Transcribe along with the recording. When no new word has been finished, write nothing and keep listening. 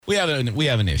we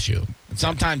have an issue.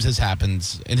 Sometimes this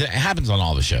happens, and it happens on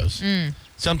all the shows.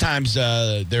 Sometimes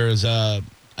there's an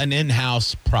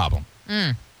in-house problem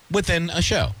within a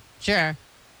show. Sure.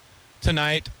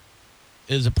 Tonight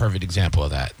is a perfect example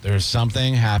of that. There's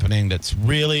something happening that's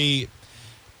really...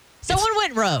 Someone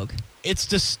went rogue. It's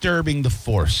disturbing the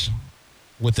force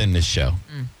within this show.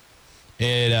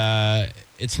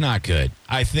 It's not good.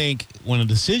 I think when a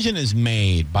decision is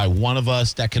made by one of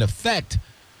us that could affect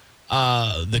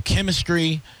the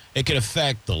chemistry, it could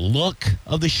affect the look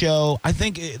of the show. I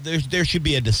think there should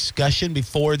be a discussion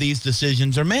before these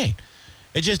decisions are made.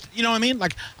 It just, you know what I mean?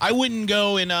 Like, I wouldn't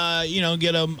go and,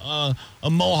 get a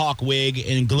mohawk wig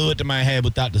and glue it to my head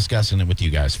without discussing it with you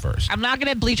guys first. I'm not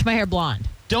going to bleach my hair blonde.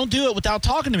 Don't do it without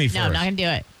talking to me first. No, I'm not going to do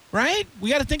it. Right? We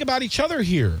got to think about each other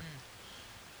here.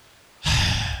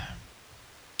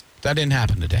 That didn't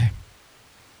happen today.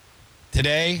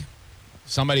 Today,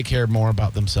 somebody cared more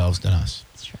about themselves than us.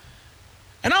 That's true.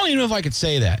 And I don't even know if I could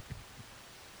say that.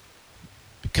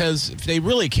 Because if they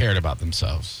really cared about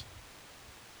themselves,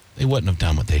 they wouldn't have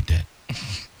done what they did.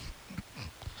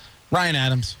 Ryan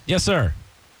Adams. Yes, sir.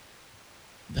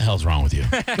 What the hell's wrong with you?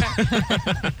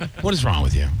 What is wrong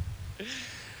with you?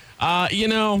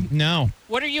 No.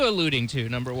 What are you alluding to,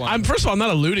 number one? First of all, I'm not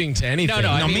alluding to anything. No,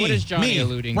 I mean, me, what is Johnny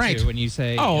alluding right. to when you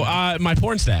say... My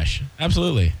porn stash.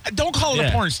 Absolutely. Don't call it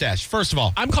a porn stash, first of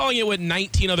all. I'm calling it what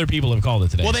 19 other people have called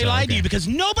it today. Well, they lied to you because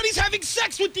nobody's having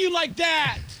sex with you like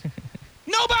that.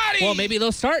 Nobody. Well, maybe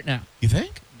they'll start now. You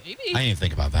think? Maybe. I didn't even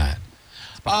think about that.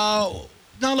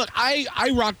 No, look,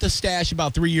 I rocked the stash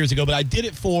about 3 years ago, but I did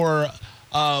it for,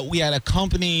 we had a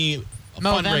company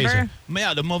fundraiser.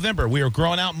 Yeah, the Movember. We were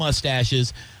growing out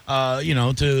mustaches,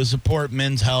 to support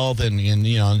men's health and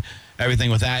everything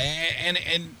with that. And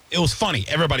it was funny.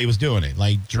 Everybody was doing it.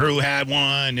 Like, Drew had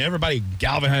one. Everybody,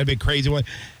 Galvin had a big crazy one.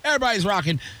 Everybody's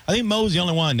rocking. I think Mo's the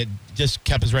only one that just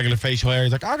kept his regular facial hair.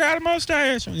 He's like, I got a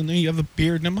mustache. And then you have a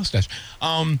beard and a mustache.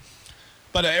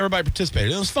 But everybody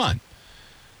participated. It was fun.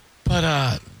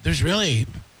 But there's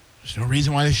no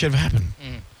reason why this should have happened.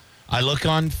 I look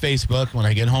on Facebook when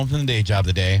I get home from the day job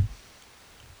today,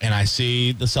 and I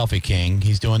see the selfie king.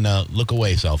 He's doing the look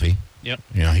away selfie. Yep.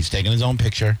 He's taking his own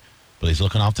picture, but he's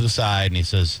looking off to the side, and he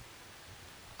says,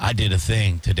 I did a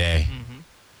thing today,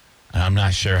 and I'm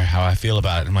not sure how I feel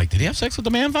about it. I'm like, did he have sex with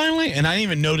the man finally? And I didn't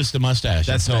even notice the mustache.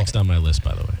 That's next on my list,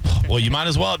 by the way. Well, you might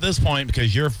as well at this point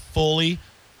because you're fully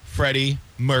Freddie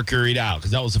Mercury'd out,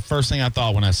 because that was the first thing I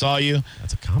thought when I saw you.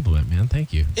 That's a compliment, man.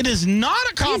 Thank you. It is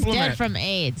not a compliment. He's dead from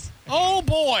AIDS. Oh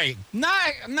boy,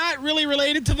 not really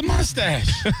related to the mustache.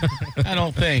 I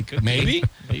don't think. Maybe.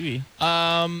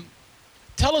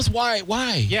 Tell us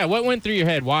why. Yeah, what went through your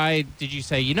head? Why did you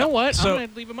say, you know what, I'm going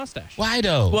to leave a mustache? Why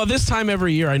though? Well, this time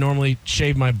every year I normally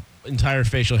shave my entire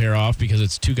facial hair off because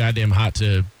it's too goddamn hot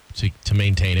to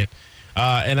maintain it.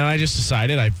 And then I just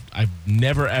decided I've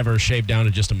never, ever shaved down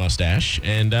to just a mustache.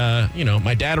 And,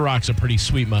 my dad rocks a pretty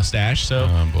sweet mustache. So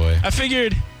boy. I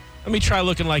figured, let me try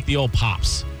looking like the old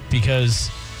Pops because,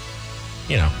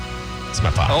 it's my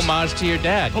Pops. Homage to your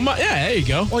dad. Yeah, there you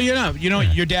go. Well,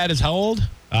 your dad is how old?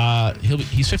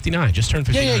 He's 59, just turned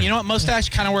 59. Yeah, you know what? Mustache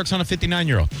kind of works on a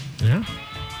 59-year-old. Yeah?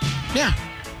 Yeah.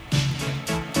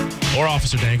 Or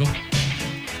Officer Dangle.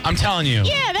 I'm telling you.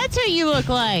 Yeah, that's who you look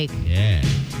like. Yeah.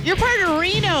 You're part of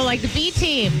Reno, like the B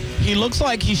team. He looks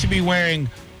like he should be wearing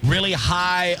really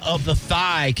high of the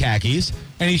thigh khakis,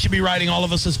 and he should be writing all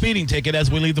of us a speeding ticket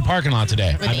as we leave the parking lot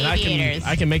today. With aviators.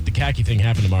 I can make the khaki thing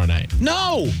happen tomorrow night.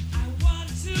 No!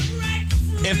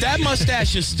 If that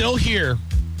mustache is still here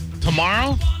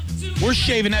tomorrow, we're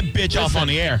shaving that bitch off on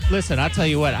the air. Listen, I'll tell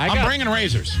you what. I'm bringing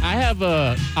razors. I have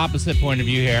a opposite point of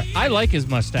view here. I like his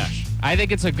mustache. I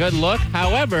think it's a good look.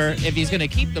 However, if he's going to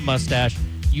keep the mustache,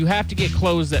 you have to get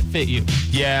clothes that fit you.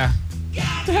 Yeah.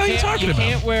 What the hell are you talking about?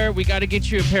 You can't wear, we got to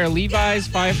get you a pair of Levi's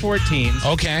 514s.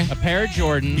 Okay. A pair of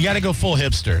Jordans. You got to go full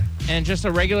hipster. And just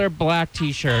a regular black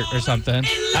T-shirt or something.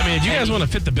 I mean, if you guys want to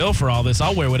fit the bill for all this,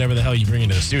 I'll wear whatever the hell you bring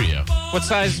into the studio. What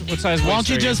size waist Why don't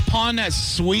you are just pawn that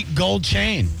sweet gold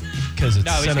chain? Because it's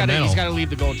sentimental. He's got to leave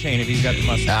the gold chain if he's got the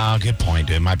mustache. Oh, good point,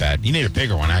 dude. My bad. You need a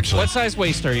bigger one, actually. What size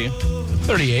waist are you?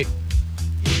 38.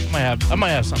 I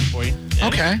might have something for you.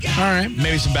 Okay. All right.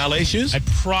 Maybe some ballet shoes? I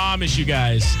promise you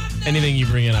guys, anything you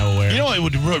bring in, I will wear. You know what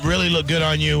would really look good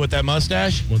on you with that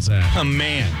mustache? What's that? A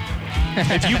man.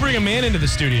 If you bring a man into the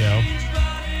studio,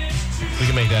 we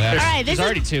can make that happen. All right, this There's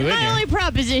already is two in my here. only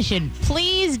proposition.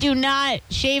 Please do not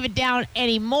shave it down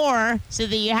anymore so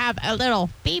that you have a little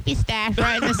baby stash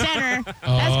right in the center.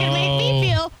 That's going to make me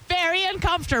feel very very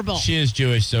uncomfortable. She is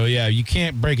Jewish, so yeah, you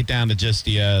can't break it down to just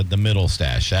the middle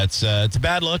stash. That's it's a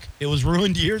bad look. It was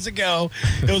ruined years ago.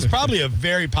 It was probably a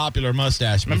very popular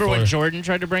mustache. Remember before. when Jordan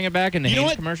tried to bring it back in the You know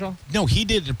Hanes what? commercial? No, he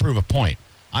did it to prove a point.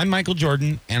 I'm Michael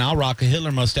Jordan, and I'll rock a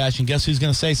Hitler mustache, and guess who's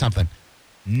going to say something?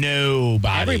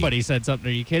 Nobody. Everybody said something.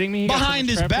 Are you kidding me? He got so Behind much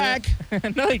his crap for back.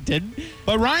 that? No, he didn't.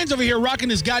 But Ryan's over here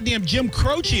rocking his goddamn Jim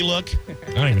Croce look.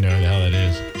 I don't even know who the hell that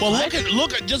is. Well,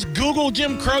 look at, just Google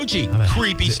Jim Croce.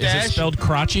 Creepy stash. Is it spelled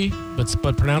crotchy,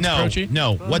 but pronounced Croce?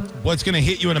 No. What's going to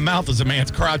hit you in the mouth is a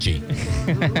man's crotchy.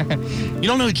 You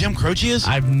don't know who Jim Croce is?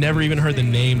 I've never even heard the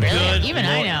name. Really? Good. Even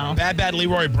I know. Bad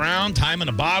Leroy Brown, Time in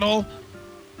a Bottle.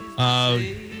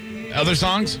 Other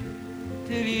songs?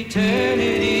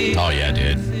 Oh, yeah,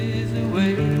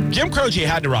 dude. Jim Croce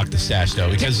had to rock the stash, though,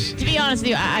 because To be honest with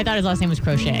you, I thought his last name was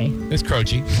Crochet. it's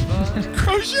Croce.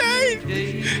 Crochet!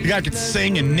 The guy could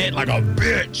sing and knit like a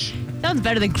bitch. Sounds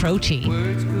better than Croce.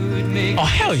 Oh,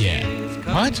 hell yeah.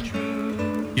 What?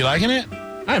 You liking it?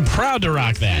 I'm proud to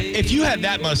rock that. If you had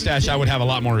that mustache, I would have a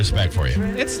lot more respect for you.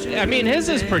 I mean, his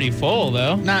is pretty full,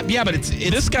 though. Yeah, but it's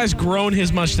This guy's grown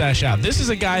his mustache out. This is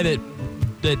a guy that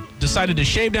decided to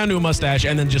shave down to a mustache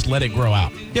and then just let it grow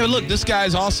out. Yeah, but look, this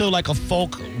guy's also like a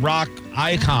folk rock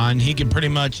icon. He can pretty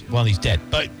much, well, he's dead.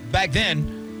 But back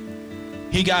then,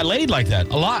 he got laid like that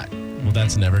a lot. Well,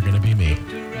 that's never going to be me.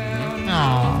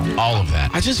 Oh. All of that.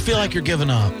 I just feel like you're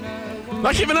giving up. I'm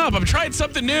not giving up. I'm trying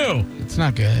something new. It's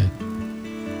not good.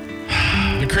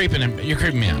 You're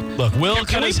creeping me out. Look, Will Can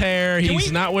cut we- his hair. can He's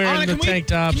we- not wearing Anna, the can we- tank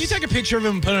tops. Can you take a picture of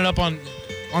him and put it up on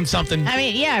something? I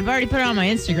mean, yeah, I've already put it on my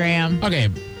Instagram. Okay,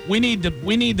 we need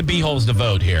the beeholes to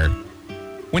vote here.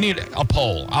 We need a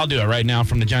poll. I'll do it right now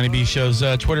from the Johnny B Show's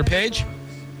Twitter page.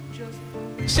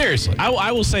 Seriously.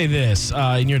 I will say this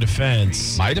in your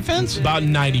defense. My defense? About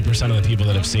 90% of the people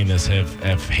that have seen this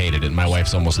have hated it. My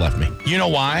wife's almost left me. You know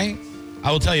why?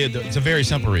 I will tell you, it's a very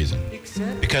simple reason.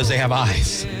 Because they have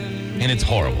eyes, and it's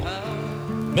horrible.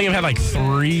 I think I've had like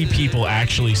 3 people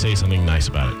actually say something nice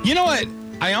about it. You know what?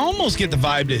 I almost get the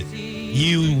vibe that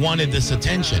you wanted this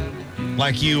attention.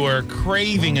 Like you were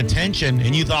craving attention,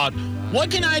 and you thought, what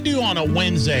can I do on a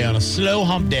Wednesday, on a slow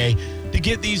hump day, to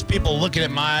get these people looking at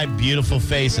my beautiful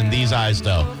face and these eyes,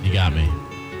 though? You got me.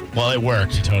 Well, it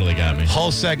worked. You totally got me.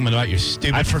 Whole segment about your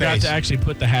stupid I forgot face. to actually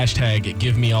put the hashtag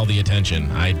give me all the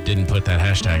attention. I didn't put that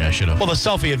hashtag. I should have. Well, the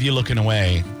selfie of you looking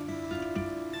away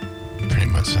pretty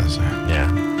much says that.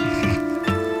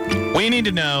 Yeah. We need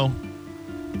to know,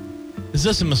 is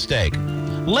this a mistake?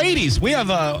 Ladies, we have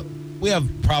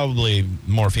probably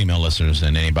more female listeners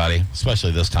than anybody,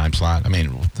 especially this time slot. I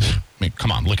mean,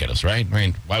 come on, look at us, right? I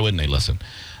mean, why wouldn't they listen?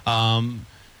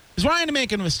 Is Ryan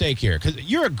making a mistake here? Because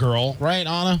you're a girl, right,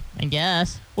 Anna? I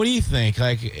guess. What do you think?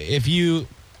 Like, if you...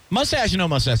 Mustache or no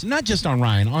mustache? Not just on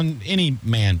Ryan, on any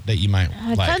man that you might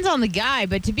like. Depends on the guy,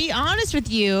 but to be honest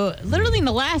with you, literally in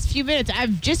the last few minutes,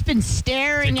 I've just been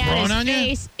staring Is it at growing his on you?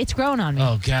 face. It's grown on me.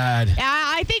 Oh, God.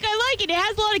 I think I like it. It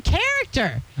has a lot of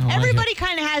character. I like Everybody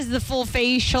kind of has the full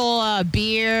facial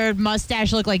beard,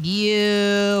 mustache look like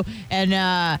you, and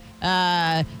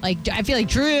like I feel like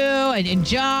Drew and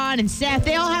John and Seth.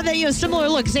 They all have that similar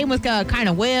look. Same with kind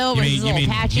of Will. Where he's a little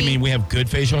patchy. You mean we have good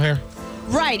facial hair?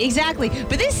 Right, exactly.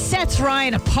 But this sets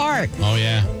Ryan apart. Oh,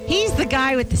 yeah. He's the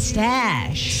guy with the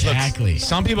stash. Exactly.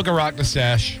 Some people can rock the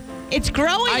stash. It's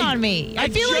growing on me. I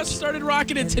feel like started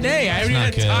rocking it today. I haven't not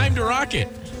had good. time to rock it.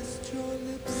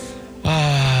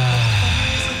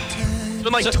 It's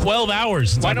been like 12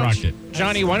 hours since I rocked it.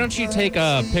 Johnny, why don't you take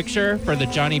a picture for the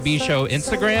Johnny B Show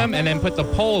Instagram and then put the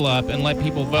poll up and let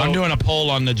people vote? I'm doing a poll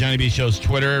on the Johnny B Show's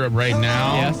Twitter right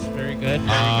now. Yes, very good.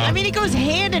 I mean, it goes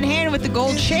hand in hand with the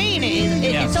gold chain.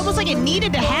 It's almost like it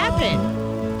needed to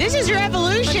happen. This is your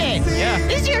evolution. Yeah.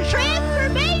 This is your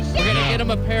transformation. We're going to get him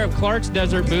a pair of Clark's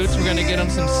Desert Boots. We're going to get him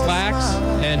some slacks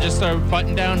and just a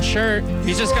button-down shirt.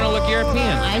 He's just going to look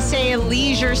European. I say a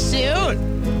leisure suit,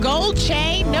 gold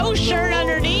chain, no shirt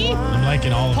underneath, I'm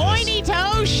liking all of pointy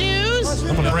toe shoes. this.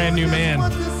 I'm a brand new man.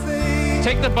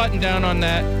 Take the button down on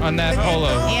that polo.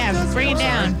 Yeah, bring it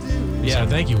down. Yeah,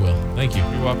 thank you, Will. Thank you.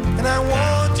 You're welcome.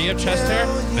 Do you have chest hair?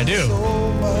 I do.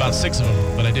 About 6 of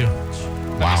them, but I do.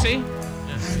 Wow. Let me see.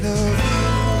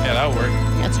 Yeah, that'll work.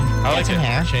 Got some, I like some it.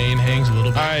 hair. Chain hangs a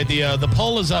little bit. All right, the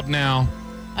poll is up now.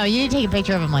 Oh, you need to take a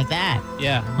picture of him like that.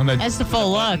 Yeah. That's the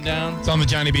full look. Button down. It's on the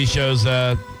Johnny B Show's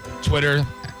Twitter,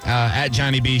 at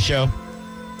Johnny B Show.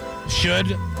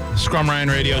 Should Scrum Ryan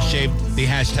Radio shave the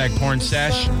hashtag porn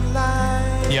stash?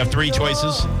 You have 3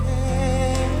 choices.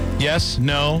 Yes,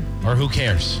 no, or who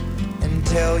cares?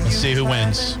 Let's see who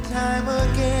wins.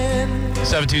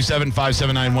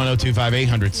 727-579-1025,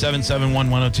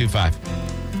 800-771-1025.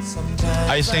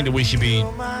 I just think that we should be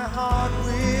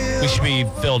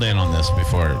filled in on this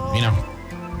before, you know.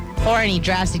 Or any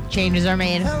drastic changes are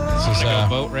made. This is, Go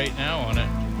vote right now on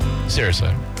it.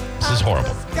 seriously, this is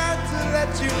horrible.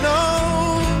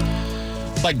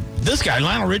 Like, this guy,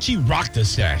 Lionel Richie, rocked this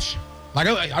stash. Like,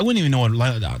 I wouldn't even know what,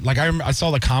 like, I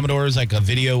saw the Commodores, like, a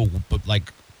video, but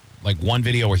like one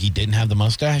video where he didn't have the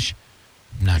mustache.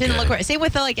 Not Didn't good. look right. Same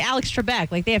with like Alex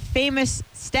Trebek. Like they have famous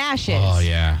stashes. Oh,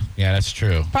 yeah. Yeah, that's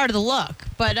true. Part of the look.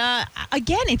 But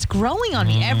again, it's growing on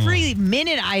me. Every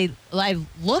minute I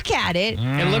look at it.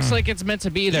 It looks like it's meant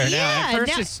to be there now. Yeah, At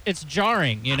first, it's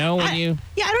jarring, you know, when you...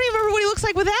 Yeah, I don't even remember what he looks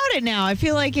like without it now. I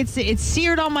feel like it's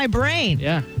seared on my brain.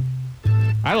 Yeah.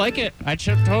 I like it. I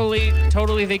totally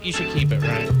think you should keep it,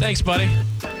 Ryan. Thanks, buddy.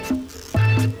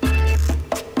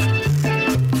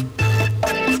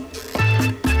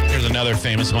 Here's another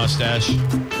famous mustache.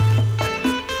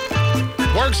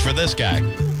 Works for this guy.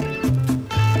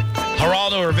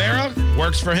 Geraldo Rivera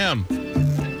works for him.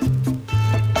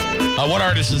 What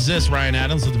artist is this, Ryan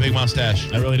Adams, with the big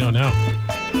mustache? I really don't know.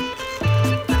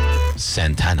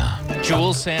 Santana.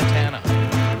 Jules Santana.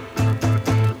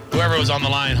 Whoever was on the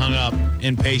line hung up.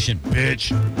 Impatient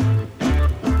bitch.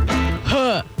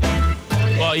 Huh.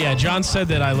 Well, yeah, John said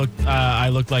that I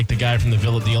looked like the guy from the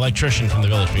village, the electrician from the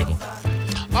Village People.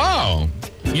 Oh,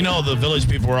 you know the Village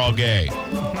People were all gay.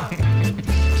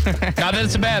 Not that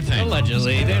it's a bad thing.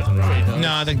 Allegedly. No,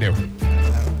 I think they were.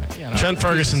 Trent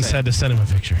Ferguson said to send him a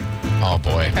picture. Oh,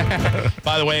 boy.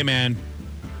 By the way, man,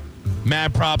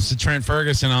 mad props to Trent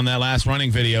Ferguson on that last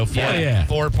running video.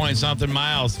 4-point-something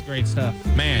miles. Great stuff.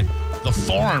 Man, the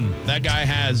form that guy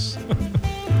has,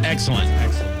 excellent.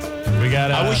 We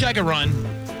got. I wish I could run.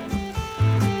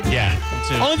 Yeah.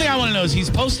 Only thing I want to know is he's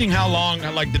posting how long,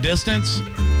 like the distance.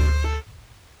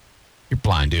 You're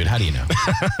blind, dude. How do you know?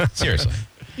 Seriously.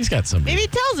 He's got some. Maybe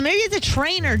it tells him. Maybe it's a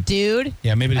trainer, dude.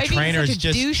 Yeah, maybe the Maybe he's trainer's such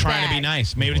a just trying to be douchebag.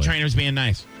 nice. Maybe the Boy. trainer's being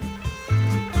nice.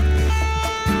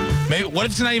 Maybe what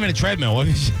if it's not even a treadmill? What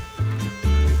if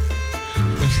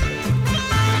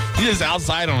he's just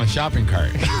outside on a shopping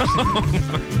cart?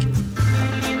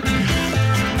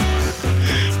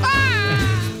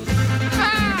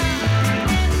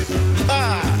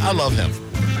 I love him.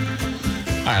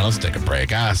 All right, let's take a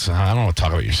break. I don't want to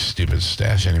talk about your stupid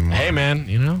stash anymore. Hey, man,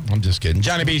 you know. I'm just kidding.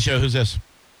 Johnny B. Show, who's this?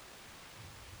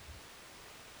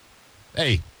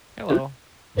 Hey. Hello.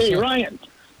 Hey, Ryan.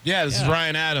 Yeah, this is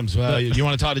Ryan Adams. You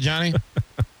want to talk to Johnny?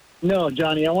 No,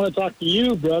 Johnny, I want to talk to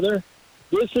you, brother.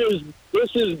 This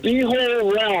is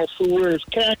B-hole Ralph, who wears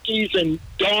khakis and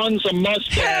dons a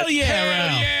mustache. Hell yeah,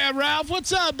 Ralph. Yeah, Ralph.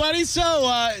 What's up, buddy?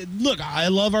 So, look, I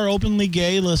love our openly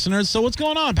gay listeners. So what's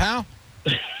going on, pal?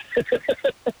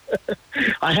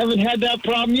 I haven't had that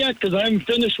problem yet because I'm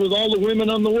finished with all the women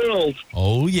on the world.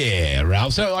 Oh, yeah,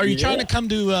 Ralph. So are you trying to come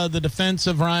to the defense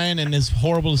of Ryan and his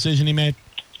horrible decision he made?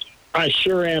 I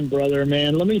sure am, brother,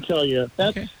 man. Let me tell you.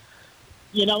 That's, Okay.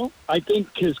 you know, I think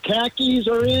his khakis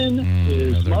are in, no,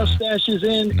 his they're not. mustache is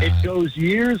in. Nah. It goes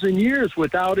years and years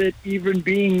without it even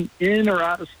being in or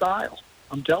out of style.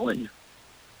 I'm telling you.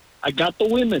 I got the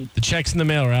women. The check's in the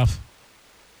mail, Ralph.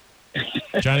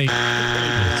 Johnny is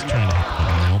trying to.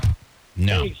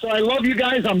 No. Hey, so I love you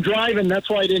guys. I'm driving. That's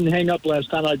why I didn't hang up last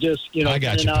time. I just, I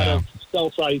got in you, and out pal. of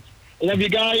cell sites. I love you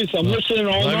guys. I'm listening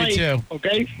all love you night. too.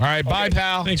 Okay? All right, bye,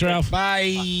 pal. Thanks, Ralph.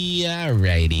 Bye. All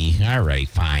righty. All right,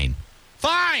 fine.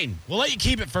 Fine. We'll let you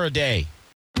keep it for a day.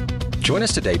 Join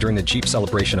us today during the Jeep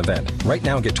Celebration event. Right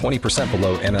now, get 20%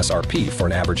 below MSRP for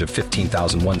an average of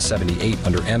 $15,178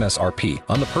 under MSRP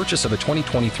on the purchase of a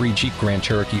 2023 Jeep Grand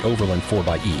Cherokee Overland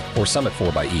 4xE or Summit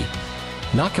 4xE.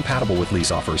 Not compatible with lease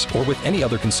offers or with any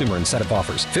other consumer incentive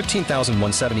offers.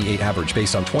 $15,178 average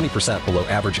based on 20% below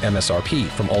average MSRP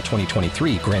from all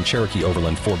 2023 Grand Cherokee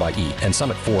Overland 4xE and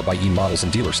Summit 4xE models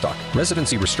in dealer stock.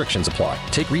 Residency restrictions apply.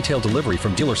 Take retail delivery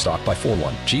from dealer stock by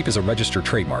 4/1. Jeep is a registered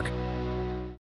trademark.